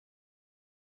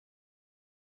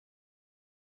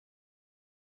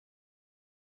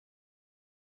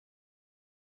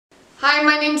Hi,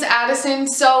 my name's Addison.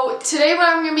 So today what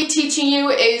I'm going to be teaching you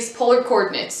is polar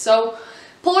coordinates. So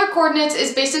polar coordinates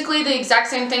is basically the exact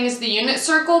same thing as the unit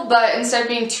circle, but instead of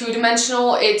being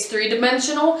two-dimensional, it's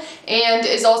three-dimensional and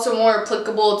is also more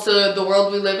applicable to the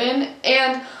world we live in.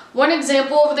 And one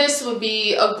example of this would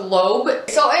be a globe.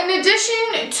 So in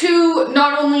addition to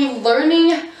not only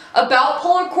learning about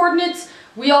polar coordinates,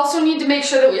 we also need to make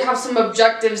sure that we have some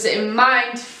objectives in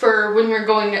mind for when we're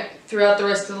going throughout the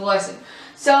rest of the lesson.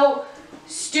 So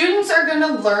students are going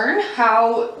to learn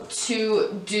how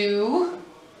to do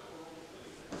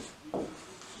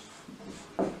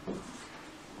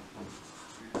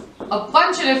a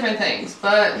bunch of different things,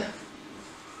 but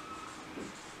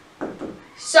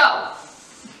so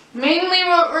mainly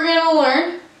what we're going to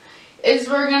learn is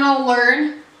we're going to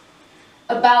learn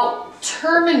about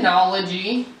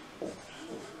terminology .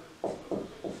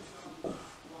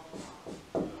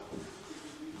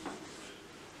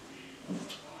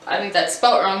 I think that's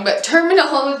spelled wrong, but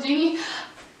terminology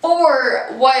for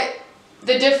what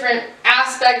the different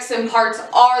aspects and parts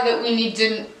are that we need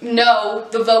to know,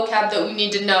 the vocab that we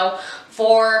need to know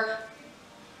for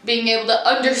being able to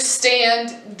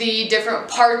understand the different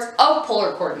parts of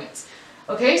polar coordinates.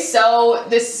 Okay, so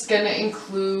this is going to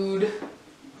include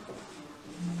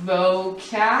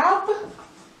vocab.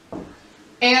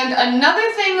 And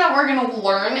another thing that we're going to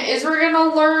learn is we're going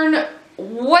to learn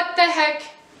what the heck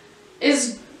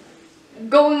is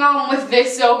going on with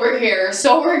this over here.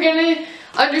 So we're going to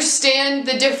understand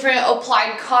the different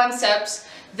applied concepts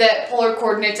that polar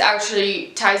coordinates actually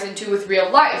ties into with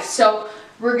real life. So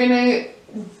we're going to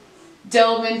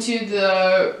delve into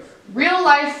the real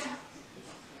life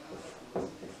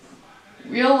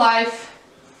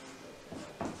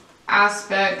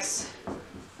aspects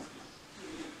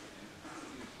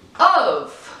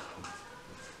of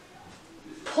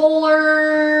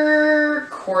polar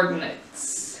coordinates.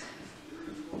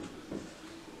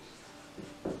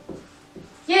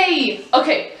 Yay!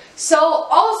 Okay, so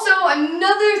also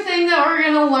another thing that we're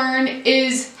going to learn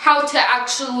is how to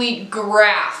actually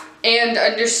graph and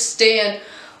understand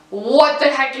what the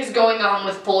heck is going on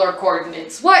with polar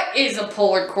coordinates. What is a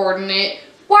polar coordinate?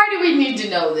 Why do we need to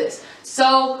know this?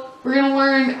 So we're going to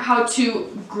learn how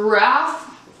to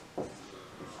graph,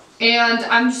 and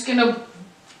I'm just going to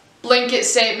blanket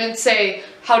statement say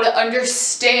how to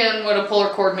understand what a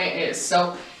polar coordinate is.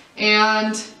 So,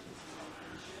 and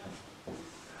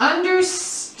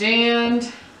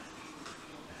understand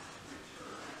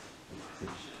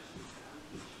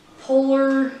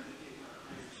polar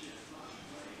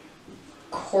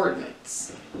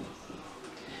coordinates.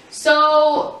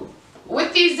 So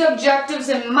with these objectives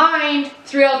in mind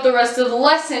throughout the rest of the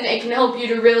lesson, it can help you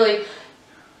to really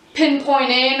pinpoint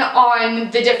in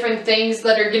on the different things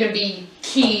that are going to be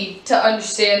key to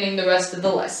understanding the rest of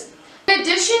the lesson. In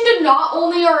addition to not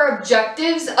only our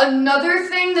objectives, another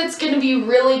thing that's going to be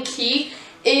really key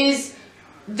is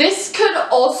this could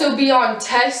also be on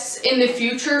tests in the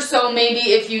future. So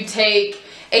maybe if you take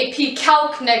AP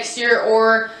Calc next year,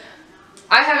 or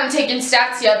I haven't taken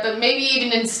stats yet, but maybe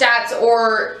even in stats,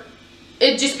 or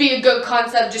it'd just be a good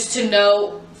concept just to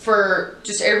know for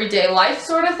just everyday life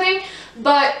sort of thing.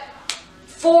 But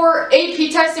for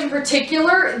AP tests in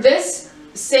particular, this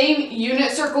same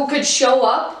unit circle could show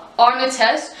up on a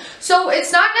test. So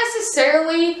it's not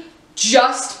necessarily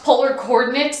just polar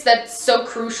coordinates that's so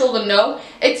crucial to know.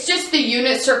 It's just the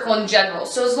unit circle in general.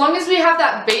 So as long as we have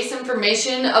that base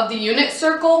information of the unit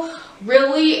circle,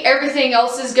 really everything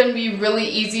else is going to be really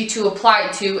easy to apply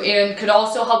to, and could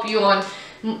also help you on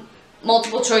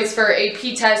multiple choice for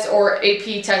AP test or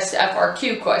AP test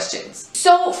FRQ questions.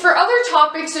 So for other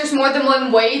topics, there's more than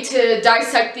one way to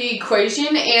dissect the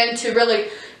equation and to really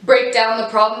break down the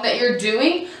problem that you're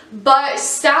doing. But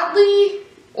sadly,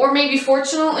 or maybe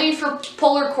fortunately for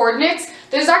polar coordinates,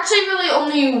 there's actually really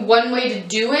only one way to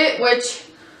do it, which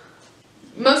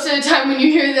most of the time when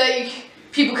you hear that,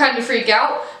 people kind of freak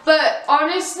out. But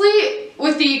honestly,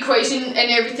 with the equation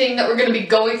and everything that we're going to be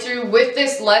going through with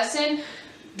this lesson,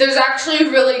 there's actually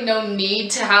really no need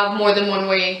to have more than one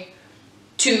way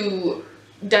to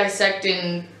dissect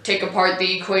and take apart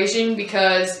the equation,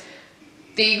 because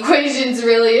the equation's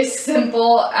really as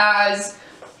simple as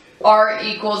R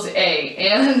equals A,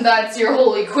 and that's your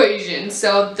whole equation.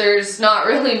 So there's not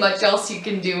really much else you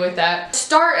can do with that. To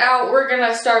start out, we're going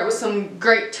to start with some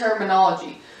great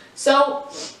terminology. So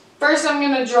first I'm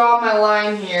going to draw my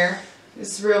line here,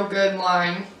 this real good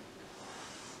line.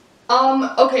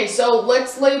 Okay, so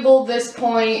let's label this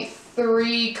point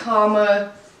 3,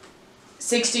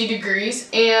 60 degrees,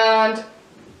 and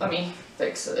let me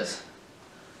fix this.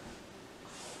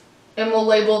 And we'll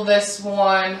label this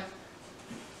one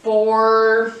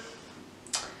 4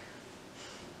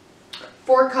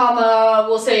 4 comma,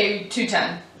 we'll say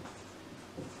 210.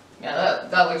 Yeah,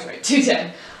 that looks right,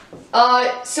 210.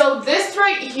 So this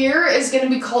right here is going to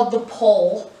be called the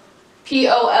pole,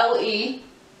 P-O-L-E,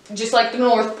 just like the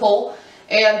North Pole.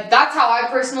 And that's how I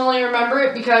personally remember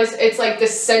it, because it's like the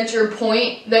center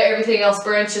point that everything else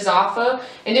branches off of.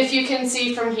 And if you can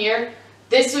see from here,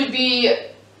 this would be,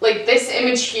 like this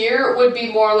image here would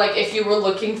be more like if you were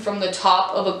looking from the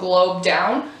top of a globe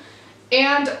down.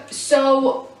 And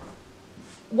so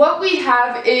what we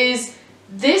have is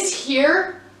this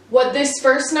here, what this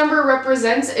first number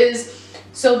represents is,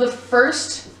 so the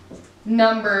first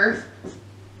number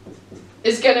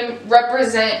is going to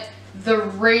represent the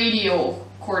radial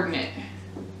coordinate.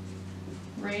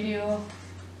 Radial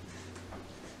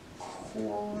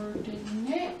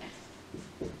coordinate.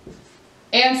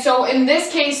 And so in this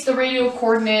case, the radial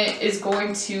coordinate is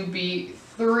going to be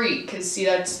 3, because see,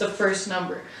 that's the first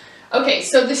number. Okay,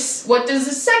 so this, what does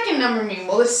the second number mean?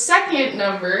 Well, the second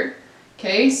number,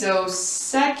 okay, so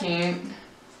second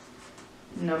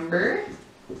number,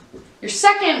 your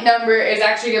second number is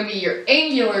actually going to be your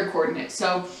angular coordinate.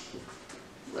 So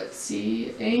let's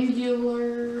see,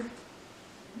 angular,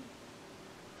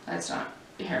 that's not,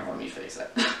 here, let me fix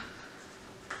that.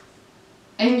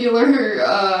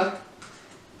 Angular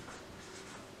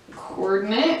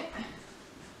coordinate.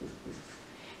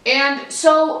 And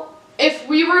so if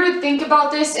we were to think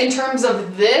about this in terms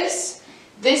of this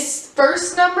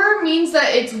first number means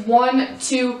that it's 1,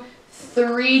 2,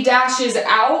 3 dashes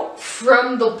out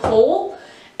from the pole,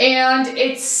 and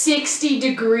it's 60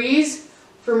 degrees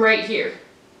from right here.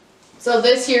 So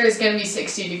this here is going to be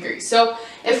 60 degrees. So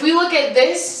if we look at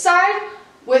this side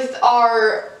with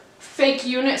our fake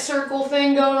unit circle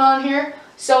thing going on here,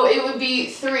 so it would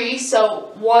be 3.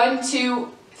 So 1,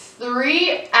 2,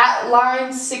 3 at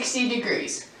line 60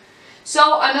 degrees.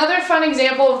 So another fun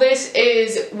example of this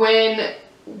is when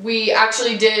we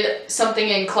actually did something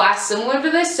in class similar to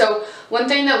this. So one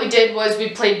thing that we did was we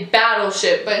played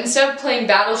Battleship, but instead of playing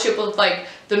Battleship with like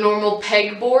the normal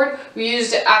pegboard, we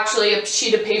used actually a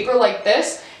sheet of paper like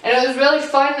this, and it was really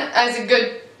fun as a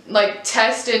good like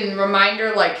test and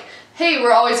reminder, like, hey,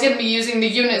 we're always going to be using the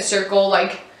unit circle,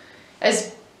 like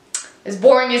as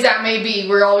boring as that may be,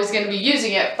 we're always going to be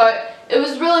using it. But it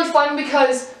was really fun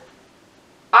because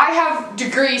I have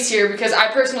degrees here because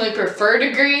I personally prefer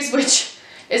degrees, which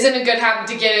isn't a good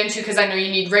habit to get into because I know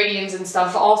you need radians and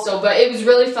stuff also. But it was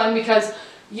really fun because,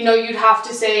 you know, you'd have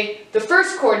to say the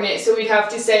first coordinate. So we'd have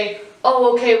to say,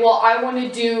 oh, okay, well, I want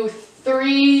to do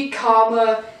 3,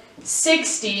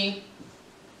 60.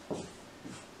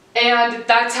 And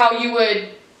that's how you would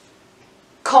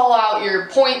call out your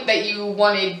point that you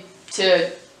wanted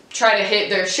to try to hit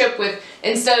their ship with,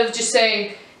 instead of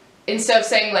saying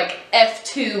like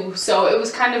F2. So it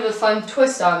was kind of a fun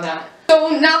twist on that. So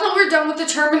now that we're done with the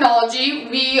terminology,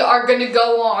 we are going to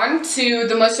go on to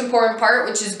the most important part,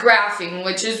 which is graphing,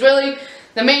 which is really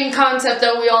the main concept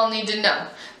that we all need to know.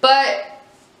 But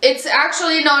it's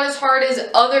actually not as hard as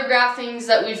other graphings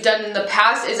that we've done in the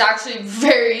past. It's actually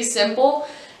very simple,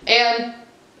 and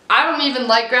I don't even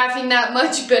like graphing that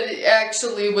much, but it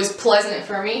actually was pleasant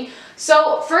for me.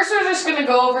 So first we're just going to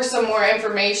go over some more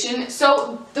information.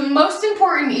 So the most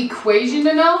important equation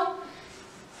to know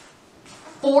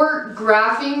for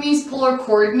graphing these polar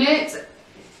coordinates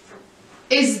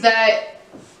is that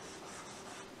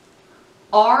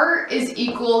R is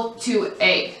equal to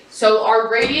A. So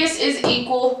our radius is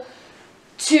equal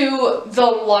to the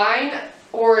line,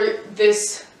 or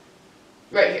this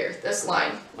right here, this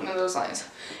line, one of those lines.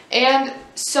 And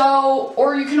so,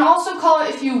 or you can also call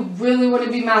it, if you really want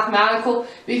to be mathematical,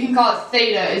 we can call it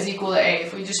theta is equal to A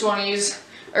if we just want to use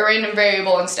a random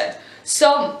variable instead.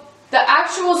 So the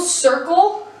actual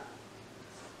circle,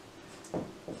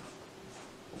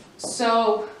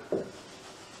 so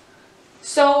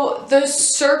the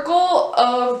circle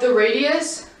of the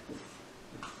radius,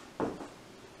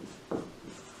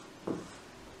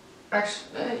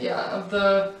 actually, of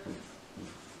the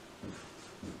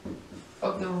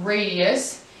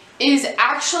radius is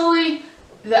actually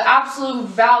the absolute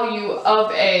value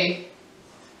of A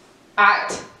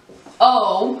at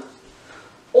O,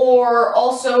 or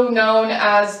also known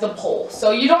as the pole.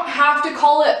 So you don't have to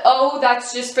call it O,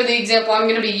 that's just for the example I'm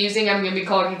going to be using. I'm going to be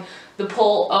calling the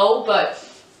pole O, but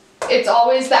it's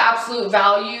always the absolute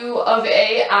value of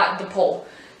A at the pole.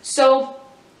 So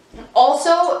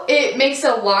also it makes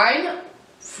a line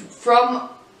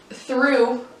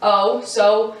through O.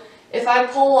 So if I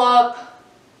pull up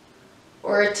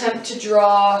or attempt to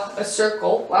draw a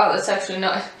circle, wow, that's actually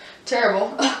not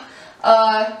terrible.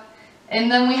 And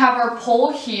then we have our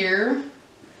pole here,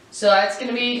 so that's going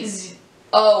to be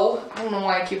O. I don't know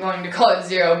why I keep wanting to call it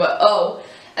 0, but O.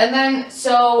 And then,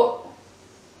 so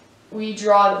we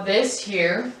draw this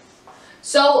here.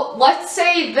 So let's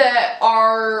say that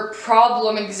our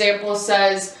problem example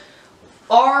says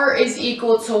R is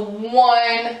equal to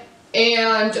 1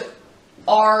 and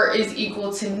R is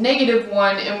equal to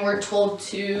 -1, and we're told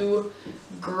to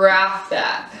graph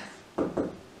that.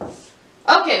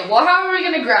 Okay, well, how are we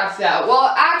going to graph that?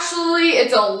 Well, actually,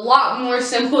 it's a lot more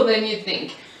simple than you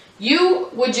think. You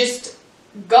would just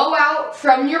go out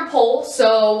from your pole,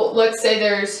 so let's say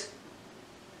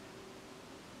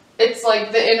it's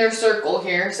like the inner circle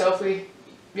here, so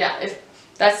if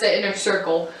that's the inner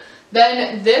circle,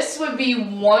 then this would be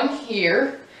 1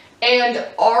 here, and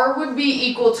R would be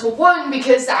equal to 1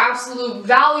 because the absolute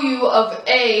value of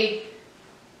A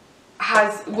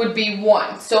would be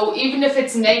 1. So even if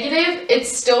it's negative,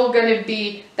 it's still going to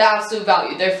be the absolute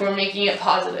value, therefore making it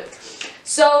positive.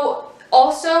 So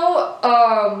also,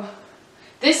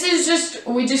 this is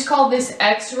we just call this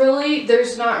X really.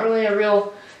 There's not really a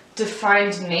real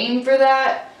defined name for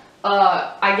that.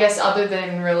 I guess other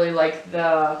than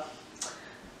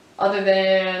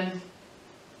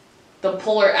the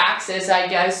polar axis, I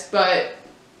guess, but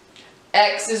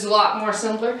X is a lot more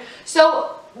simpler.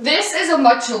 So this is a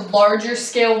much larger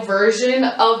scale version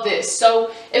of this. So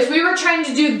if we were trying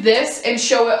to do this and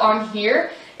show it on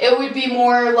here, it would be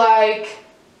more like,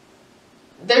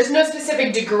 there's no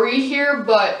specific degree here,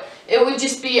 but it would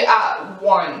just be at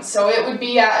 1. So it would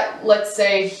be at, let's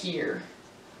say, here.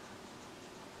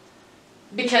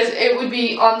 Because it would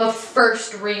be on the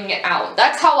first ring out.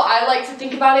 That's how I like to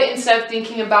think about it, instead of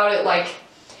thinking about it like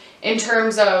in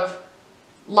terms of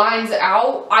lines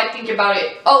out. I think about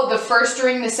it, oh, the first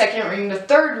ring, the second ring, the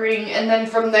third ring, and then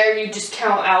from there you just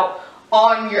count out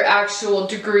on your actual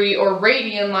degree or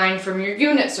radian line from your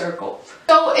unit circle.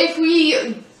 So if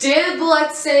we did,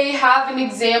 let's say, have an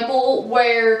example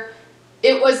where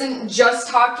it wasn't just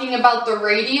talking about the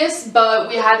radius, but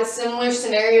we had a similar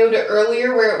scenario to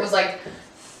earlier where it was like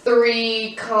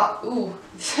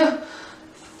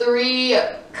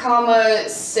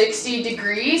 3,60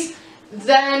 degrees,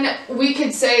 then we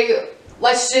could say,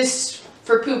 let's just,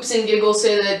 for poops and giggles,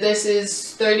 say that this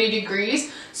is 30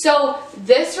 degrees. So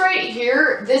this right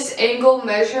here, this angle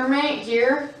measurement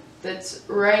here, that's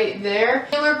right there,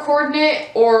 polar coordinate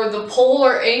or the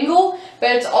polar angle,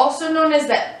 but it's also known as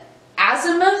the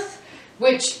azimuth,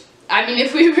 which, I mean,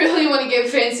 if we really want to get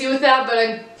fancy with that, but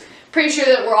I'm pretty sure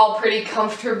that we're all pretty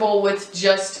comfortable with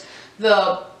just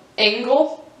the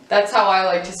angle. That's how I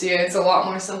like to see it. It's a lot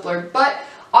more simpler. But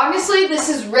honestly, this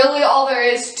is really all there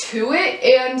is to it,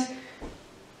 and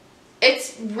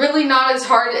it's really not as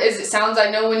hard as it sounds.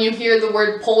 I know when you hear the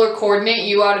word polar coordinate,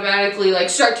 you automatically like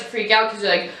start to freak out because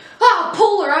you're like, ah,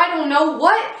 polar, I don't know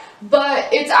what.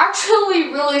 But it's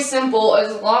actually really simple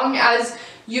as long as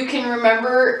you can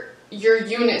remember your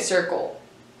unit circle.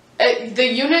 The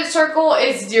unit circle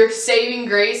is your saving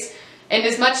grace, and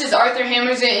as much as Arthur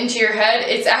hammers it into your head,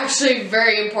 it's actually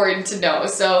very important to know.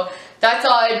 So that's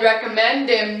all I'd recommend,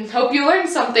 and hope you learned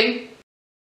something.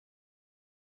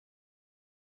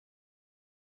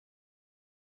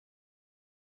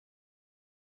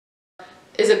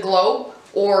 Is a globe,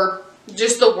 or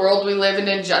just the world we live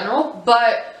in general,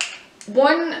 but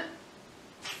graphing,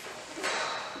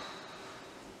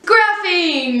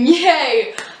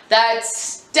 yay!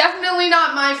 That's definitely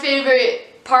not my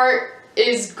favorite part,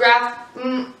 is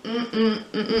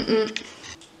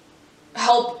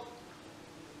help.